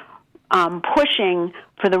 campaign pushing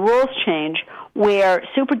for the rules change where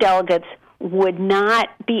superdelegates would not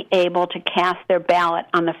be able to cast their ballot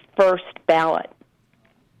on the first ballot.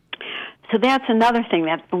 So that's another thing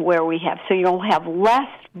where we have. So you'll have less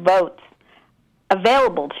votes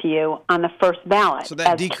available to you on the first ballot. So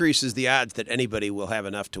that decreases the odds that anybody will have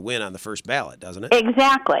enough to win on the first ballot, doesn't it?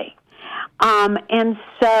 Exactly. And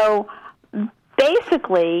so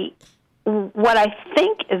basically what I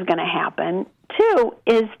think is going to happen, too,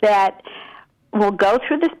 is that we'll go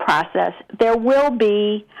through this process.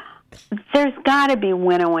 There's got to be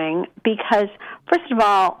winnowing because, first of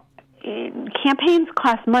all, campaigns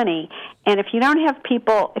cost money, and if you don't have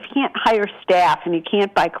people, if you can't hire staff, and you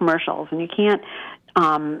can't buy commercials, and you can't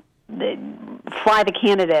fly the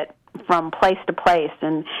candidate from place to place,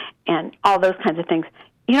 and all those kinds of things,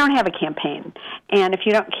 you don't have a campaign. And if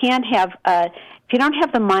you don't have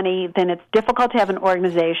the money, then it's difficult to have an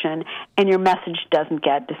organization, and your message doesn't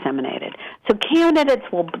get disseminated. So candidates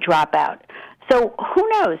will drop out. So who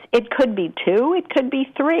knows? It could be 2, it could be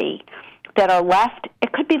 3 that are left.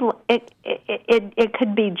 It could be it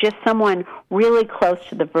could be just someone really close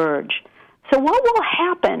to the verge. So what will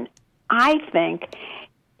happen, I think,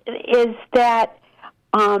 is that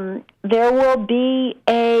there will be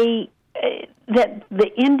that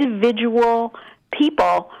the individual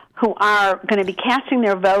people who are going to be casting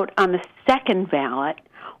their vote on the second ballot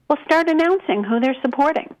will start announcing who they're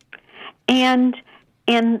supporting. And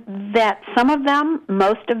that some of them,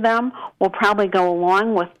 most of them, will probably go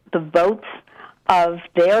along with the votes of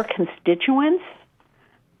their constituents,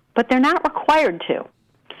 but they're not required to.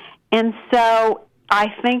 And so I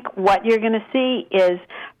think what you're going to see is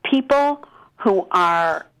people who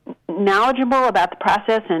are knowledgeable about the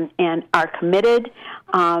process and are committed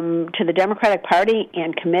to the Democratic Party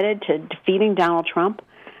and committed to defeating Donald Trump,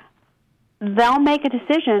 they'll make a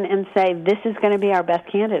decision and say, this is going to be our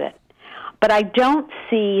best candidate. But I don't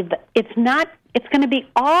see, it's going to be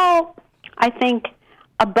all, I think,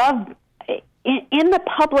 above, in the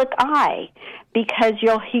public eye, because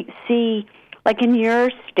you'll see, like in your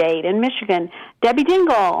state, in Michigan, Debbie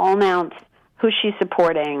Dingell will announce who she's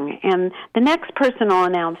supporting, and the next person will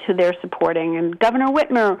announce who they're supporting, and Governor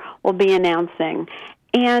Whitmer will be announcing,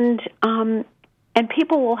 and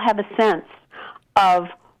people will have a sense of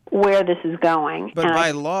where this is going. But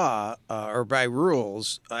by law or by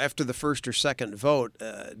rules, after the first or second vote,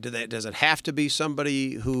 does it have to be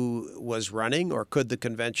somebody who was running, or could the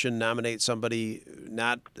convention nominate somebody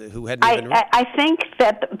who hadn't even run? I think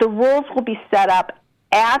that the rules will be set up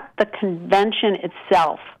at the convention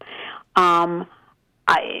itself. And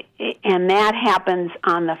that happens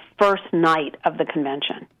on the first night of the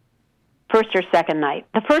convention, first or second night.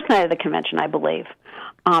 The first night of the convention, I believe,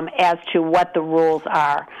 as to what the rules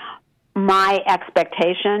are. My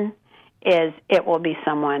expectation is it will be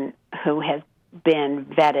someone who has been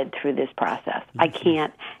vetted through this process.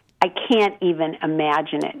 Mm-hmm. I can't even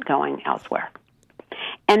imagine it going elsewhere.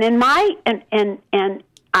 And and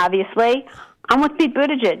obviously, I'm with Pete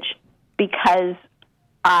Buttigieg because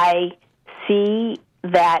I see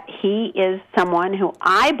that he is someone who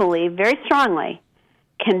I believe very strongly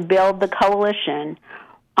can build the coalition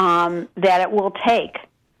that it will take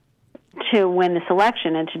to win this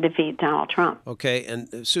election and to defeat Donald Trump. Okay,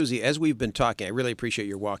 and Susie, as we've been talking, I really appreciate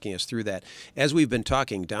your walking us through that. As we've been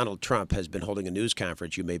talking, Donald Trump has been holding a news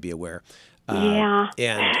conference, you may be aware. Yeah.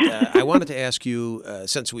 And I wanted to ask you,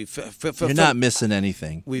 since we've... You're not missing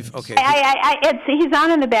anything. Okay. He's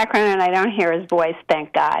on in the background, and I don't hear his voice,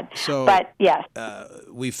 thank God. But, yes.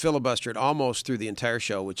 We've filibustered almost through the entire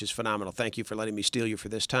show, which is phenomenal. Thank you for letting me steal you for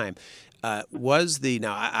this time. I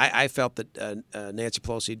felt that Nancy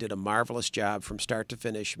Pelosi did a marvelous job from start to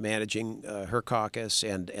finish managing her caucus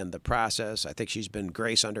and the process. I think she's been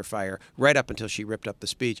grace under fire right up until she ripped up the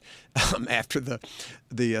speech after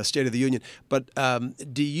the State of the Union. But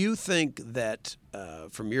do you think that,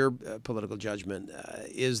 from your political judgment,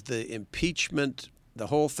 is the impeachment, the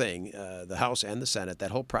whole thing, the House and the Senate,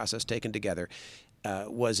 that whole process taken together,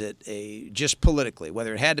 was it just politically,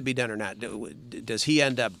 whether it had to be done or not, does he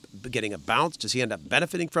end up getting a bounce? Does he end up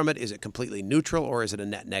benefiting from it? Is it completely neutral, or is it a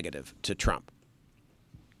net negative to Trump?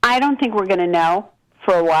 I don't think we're going to know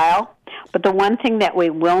for a while. But the one thing that we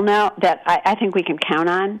will know, that I think we can count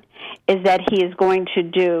on, is that he is going to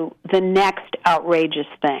do the next outrageous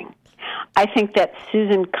thing. I think that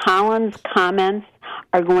Susan Collins' comments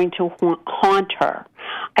are going to haunt her.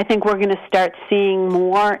 I think we're going to start seeing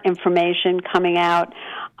more information coming out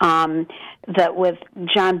that with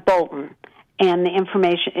John Bolton and the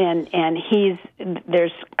information, and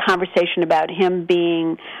there's conversation about him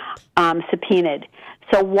being subpoenaed.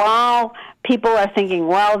 So while people are thinking,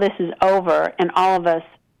 well, this is over, and all of us,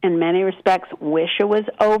 in many respects, wish it was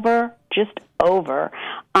over, just over,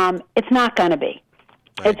 it's not going to be.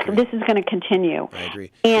 This is going to continue. I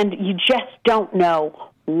agree. And you just don't know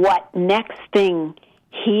what next thing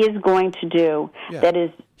he is going to do that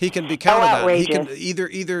is he can be counted on. He can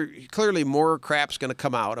outrageous. either clearly more crap's going to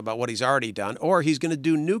come out about what he's already done, or he's going to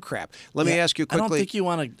do new crap. Let me ask you quickly. I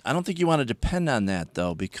don't think you want to depend on that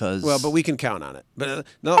though, because but we can count on it. But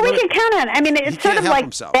we can count on it. I mean, it's sort of like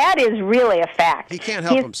himself. That is really a fact. He can't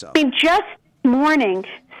help himself. I mean, just this morning,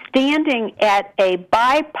 standing at a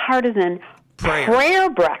bipartisan prayer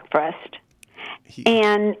breakfast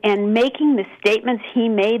and making the statements he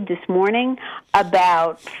made this morning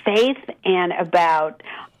about faith and about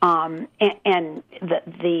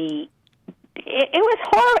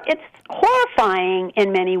it's horrifying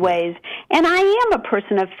in many ways. And I am a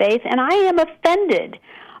person of faith, and I am offended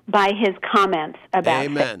by his comments about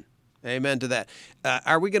faith. Amen to that.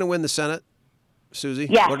 Are we going to win the Senate, Susie?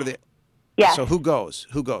 Yes. What are the? Yes. So who goes?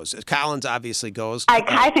 Collins obviously goes.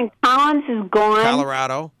 I think Collins is gone.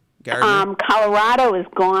 Colorado. Gardner. Colorado is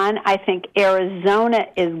gone. I think Arizona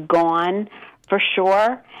is gone for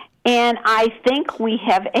sure. And I think we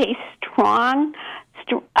have a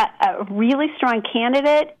really strong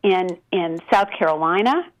candidate in South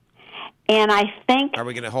Carolina. And I think... Are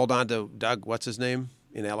we going to hold on to Doug, what's his name,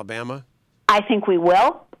 in Alabama? I think we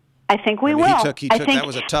will. Will. He took that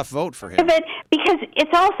was a tough vote for him. Because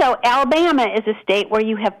it's also, Alabama is a state where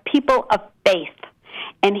you have people of faith.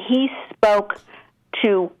 And he spoke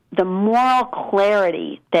to the moral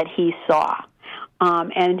clarity that he saw.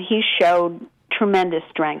 And he showed tremendous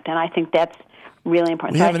strength. And I think that's really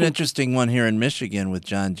important. We have an interesting one here in Michigan with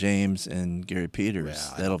John James and Gary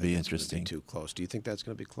Peters. Yeah, that'll be interesting. Too close. Do you think that's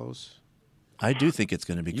going to be close? I do think it's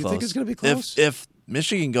going to be close. You think it's going to be close? If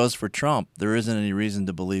Michigan goes for Trump, there isn't any reason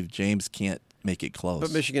to believe James can't make it close.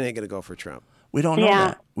 But Michigan ain't going to go for Trump. We don't know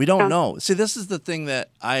that. We don't know. See, this is the thing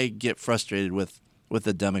that I get frustrated with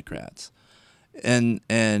the Democrats. And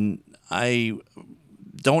I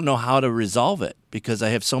don't know how to resolve it because I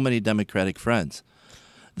have so many Democratic friends.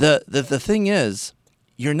 The thing is,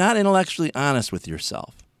 you're not intellectually honest with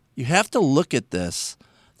yourself. You have to look at this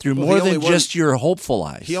through more than just your hopeful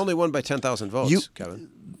eyes. He only won by 10,000 votes, Kevin.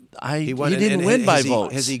 He didn't win by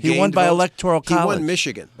votes. He won by electoral college. He won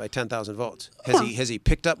Michigan by 10,000 votes. Has he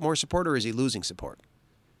picked up more support or is he losing support?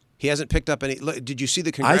 He hasn't picked up any. Did you see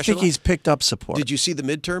the congressional? I think he's picked up support. Did you see the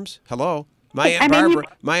midterms? Hello? My Aunt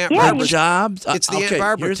Barbara. Jobs. It's the Aunt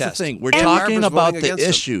Barbara here's test. the thing. We're talking about the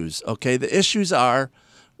issues, okay? The issues are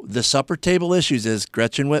the supper table issues, as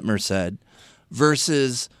Gretchen Whitmer said,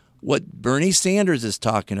 versus what Bernie Sanders is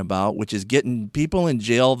talking about, which is getting people in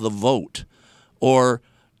jail to vote, or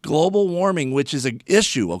global warming, which is an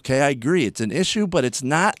issue, okay? I agree. It's an issue, but it's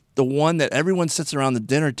not the one that everyone sits around the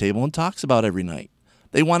dinner table and talks about every night.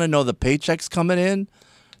 They want to know the paychecks coming in,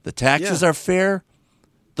 the taxes are fair.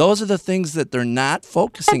 Those are the things that they're not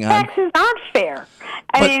focusing on. Taxes aren't fair.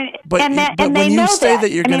 But when you say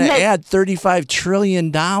that you're going to add $35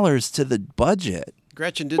 trillion to the budget.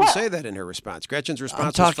 Gretchen didn't say that in her response. Gretchen's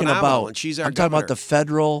response was phenomenal, and she's our I'm talking about the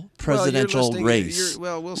federal presidential race.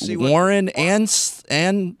 We'll see. Warren and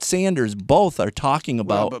Sanders both are talking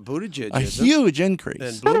about but Buttigieg a huge increase.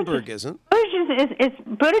 And Bloomberg isn't.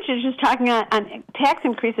 Buttigieg is talking on tax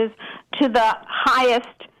increases to the highest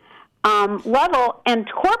level, and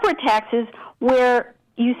corporate taxes where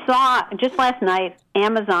you saw just last night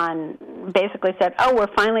Amazon basically said, "Oh, we're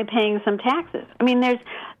finally paying some taxes." I mean, there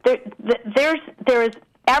is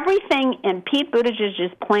everything in Pete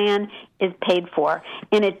Buttigieg's plan is paid for,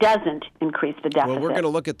 and it doesn't increase the deficit. Well, we're going to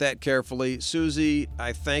look at that carefully. Susie,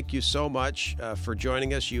 I thank you so much for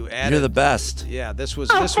joining us. You're the best. Yeah, this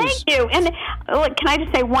was. Thank you. And can I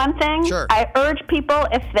just say one thing? Sure. I urge people,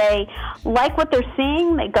 if they like what they're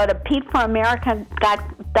seeing, they go to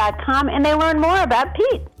PeteForAmerica.com and they learn more about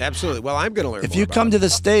Pete. Absolutely. Well, I'm going to learn. If you come to the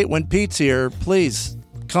state when Pete's here, please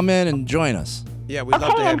come in and join us. Yeah, we'd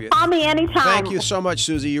love to have you. Call me anytime. Thank you so much,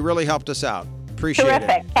 Susie. You really helped us out. Appreciate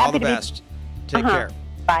Terrific. it. All the best. Take care.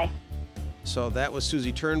 Bye. So that was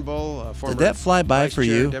Susie Turnbull, former. Did that fly by Vice for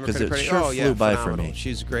Chair, you? Democratic Because it Party. sure flew by phenomenal. for me.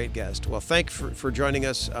 She's a great guest. Well, thank you for joining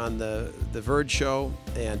us on the Virg Show,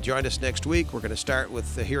 and join us next week. We're going to start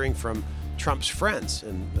with the hearing from Trump's friends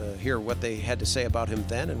and hear what they had to say about him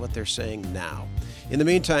then and what they're saying now. In the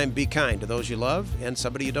meantime, be kind to those you love and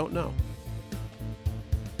somebody you don't know.